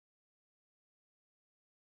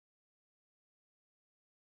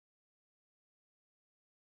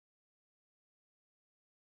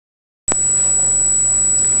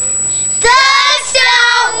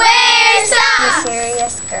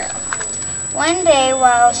One day,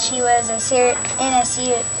 while she was in a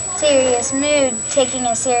serious mood, taking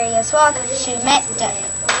a serious walk, she met Duck.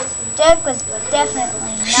 Duck was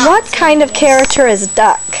definitely not What kind of character is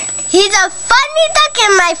Duck? He's a funny duck,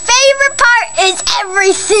 and my favorite part is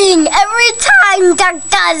everything. Every time Duck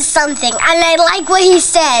does something, and I like what he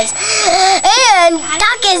says. And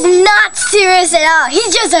Duck is not serious at all.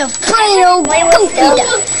 He's just a plain old goofy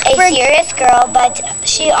duck. A serious girl, but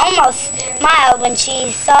she almost smiled when she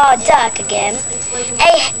saw Duck again.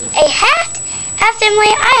 A hat? Asked Emily.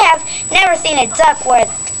 I have never seen a duck with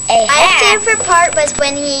a hat. My favorite part was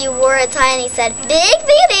when he wore a tie and he said, "Big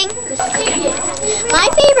meeting." My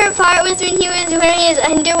favorite part was when he was wearing his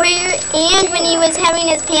underwear and when he was having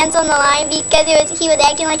his pants on the line because he was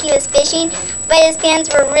acting like he was fishing, but his pants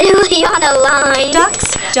were really on a line.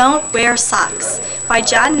 Ducks Don't Wear Socks by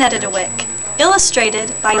John Nededewick.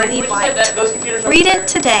 Illustrated by Lee White. Read it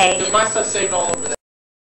today.